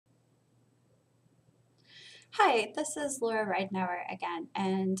Hi, this is Laura Ridenour again,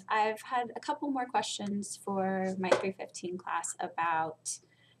 and I've had a couple more questions for my 315 class about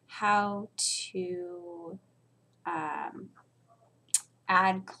how to um,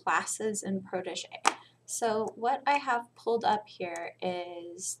 add classes in Protege. So what I have pulled up here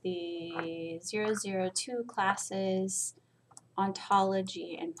is the 002 classes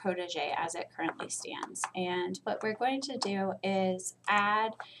ontology in Protege as it currently stands. And what we're going to do is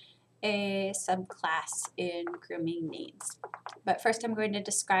add a subclass in grooming needs. But first I'm going to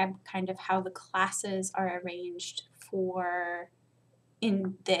describe kind of how the classes are arranged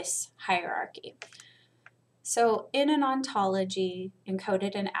in this hierarchy. So in an ontology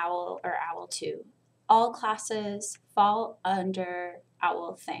encoded in OWL or OWL2, all classes fall under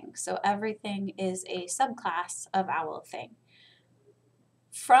OWL thing. So everything is a subclass of OWL thing.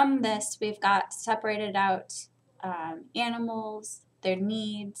 From this, we've got separated out animals, their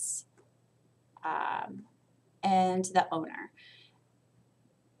needs, and the owner.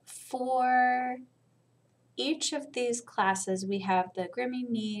 For each of these classes, we have the grooming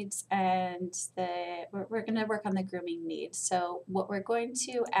needs and we're going to work on the grooming needs. So what we're going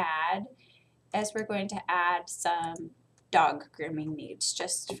to add is we're going to add some dog grooming needs,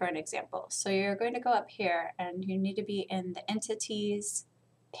 just for an example. So you're going to go up here and you need to be in the entities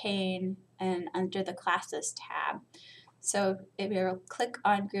pane and under the classes tab. So if you'll click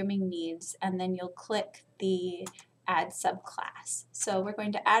on grooming needs and then you'll click the add subclass. So we're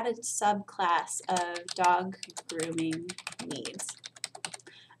going to add a subclass of dog grooming needs.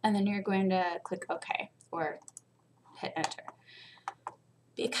 And then you're going to click OK or hit enter.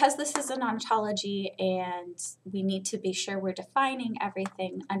 Because this is an ontology and we need to be sure we're defining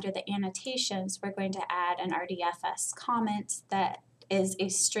everything under the annotations, we're going to add an RDFS comment that is a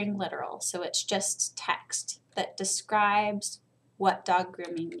string literal. So it's just text that describes what dog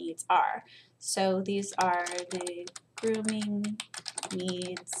grooming needs are. So these are the grooming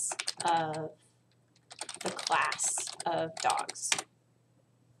needs of the class of dogs.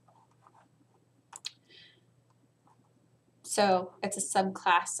 So it's a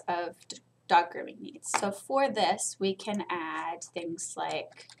subclass of dog grooming needs. So for this, we can add things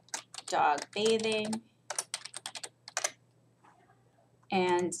like dog bathing,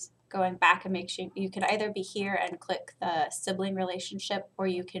 and going back and make sure you can either be here and click the sibling relationship, or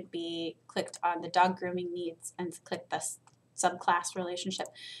you can be clicked on the dog grooming needs and click the subclass relationship.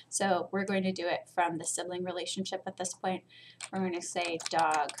 So we're going to do it from the sibling relationship at this point. We're going to say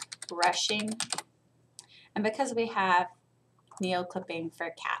dog brushing. And because we have nail clipping for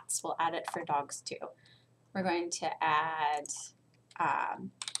cats, we'll add it for dogs too. We're going to add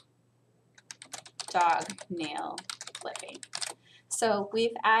dog nail clipping. So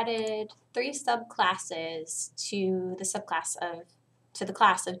we've added 3 subclasses to the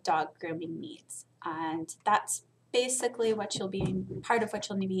class of dog grooming needs, and that's basically what part of what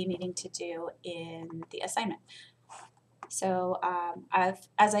you'll be needing to do in the assignment. So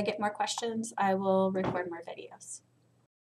as I get more questions, I will record more videos.